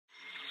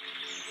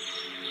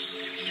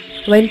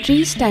When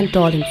trees stand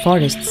tall in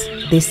forests,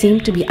 they seem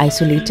to be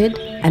isolated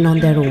and on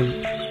their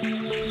own.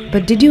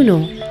 But did you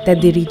know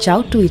that they reach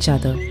out to each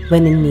other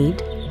when in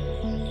need?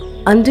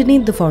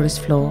 Underneath the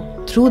forest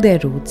floor, through their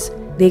roots,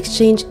 they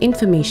exchange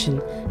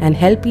information and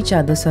help each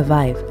other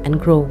survive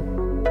and grow.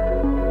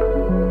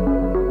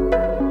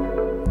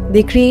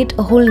 They create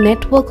a whole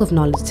network of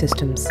knowledge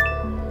systems.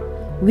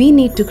 We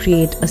need to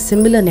create a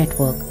similar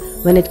network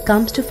when it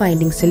comes to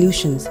finding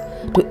solutions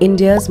to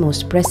India's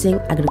most pressing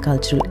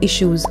agricultural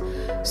issues,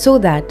 so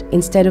that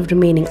instead of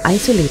remaining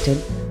isolated,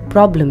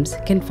 problems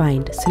can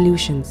find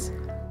solutions.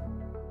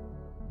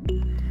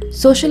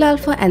 Social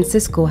Alpha and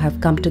Cisco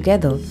have come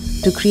together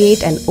to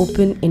create an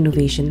open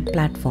innovation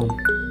platform.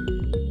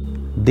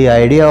 The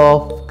idea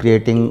of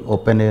creating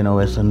open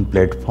innovation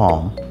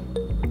platform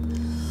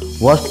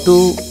was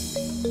to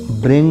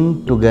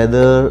bring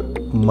together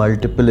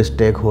multiple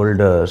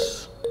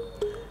stakeholders,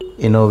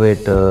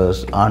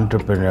 innovators,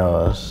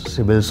 entrepreneurs,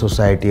 civil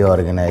society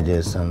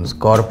organizations,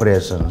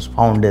 corporations,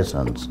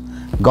 foundations,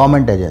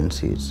 government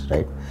agencies,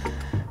 right?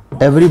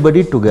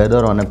 Everybody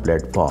together on a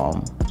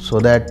platform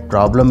so that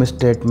problem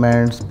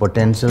statements,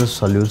 potential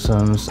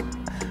solutions,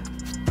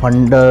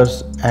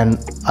 funders and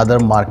other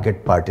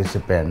market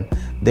participants,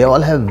 they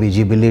all have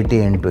visibility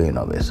into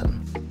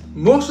innovation.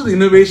 Most of the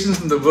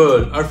innovations in the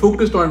world are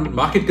focused on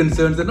market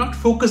concerns. They're not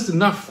focused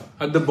enough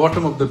at the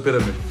bottom of the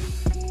pyramid.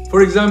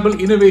 For example,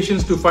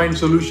 innovations to find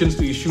solutions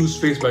to issues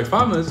faced by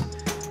farmers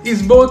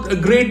is both a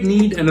great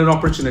need and an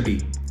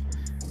opportunity.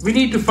 We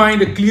need to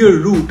find a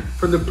clear route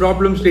from the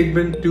problem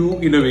statement to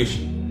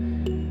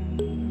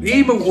innovation. The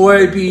aim of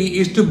OIP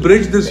is to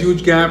bridge this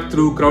huge gap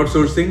through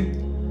crowdsourcing.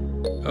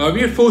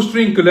 We are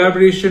fostering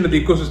collaboration with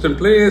the ecosystem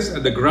players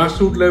at the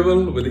grassroots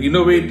level, with the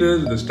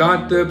innovators, with the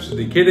startups, with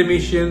the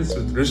academicians,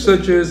 with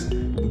researchers,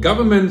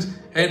 governments,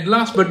 and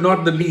last but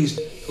not the least,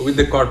 with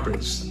the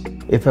corporates.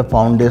 If a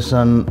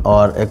foundation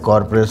or a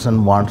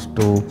corporation wants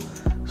to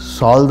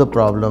solve the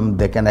problem,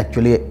 they can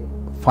actually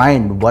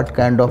find what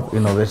kind of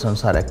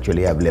innovations are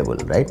actually available,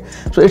 right?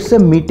 So it's a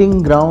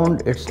meeting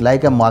ground, it's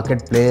like a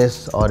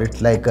marketplace, or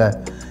it's like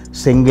a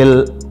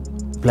single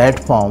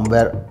platform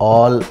where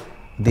all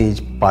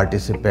these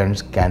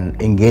participants can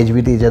engage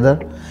with each other,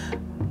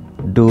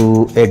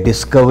 do a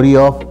discovery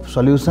of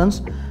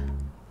solutions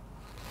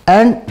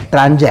and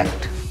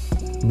transact,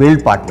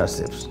 build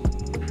partnerships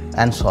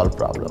and solve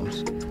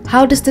problems.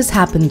 How does this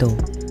happen though?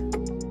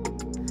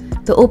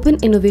 The Open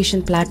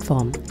Innovation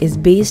Platform is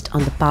based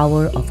on the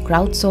power of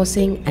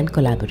crowdsourcing and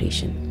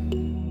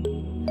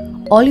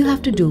collaboration. All you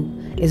have to do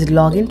is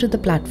log into the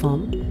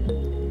platform,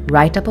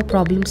 write up a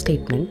problem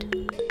statement,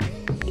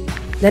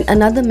 then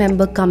another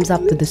member comes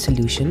up with the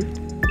solution.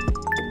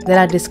 There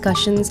are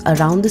discussions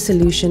around the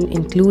solution,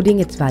 including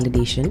its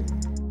validation.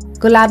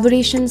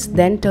 Collaborations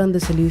then turn the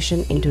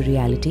solution into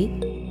reality.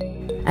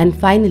 And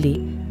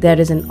finally, there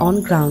is an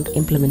on-ground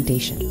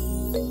implementation.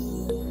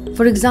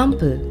 For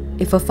example,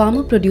 if a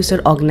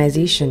farmer-producer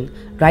organization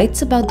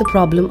writes about the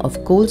problem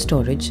of cold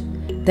storage,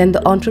 then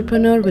the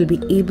entrepreneur will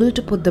be able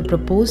to put the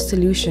proposed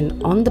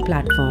solution on the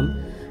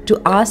platform to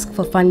ask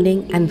for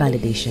funding and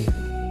validation.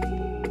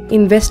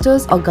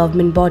 Investors or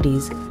government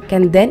bodies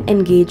can then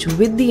engage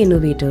with the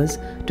innovators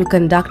to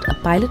conduct a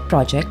pilot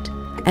project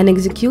and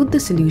execute the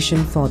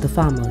solution for the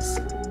farmers.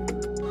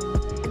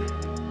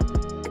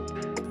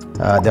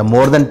 There are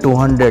more than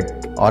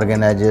 200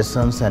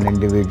 organizations and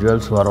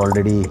individuals who are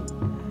already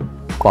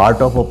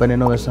part of Open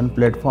Innovation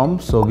Platform.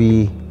 So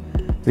we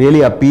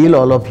really appeal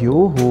all of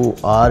you who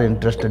are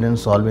interested in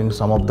solving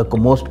some of the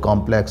most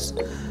complex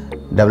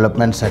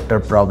development sector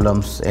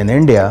problems in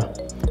India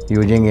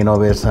using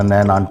innovation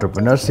and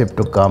entrepreneurship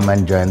to come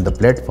and join the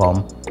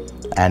platform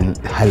and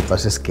help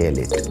us scale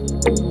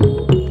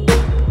it.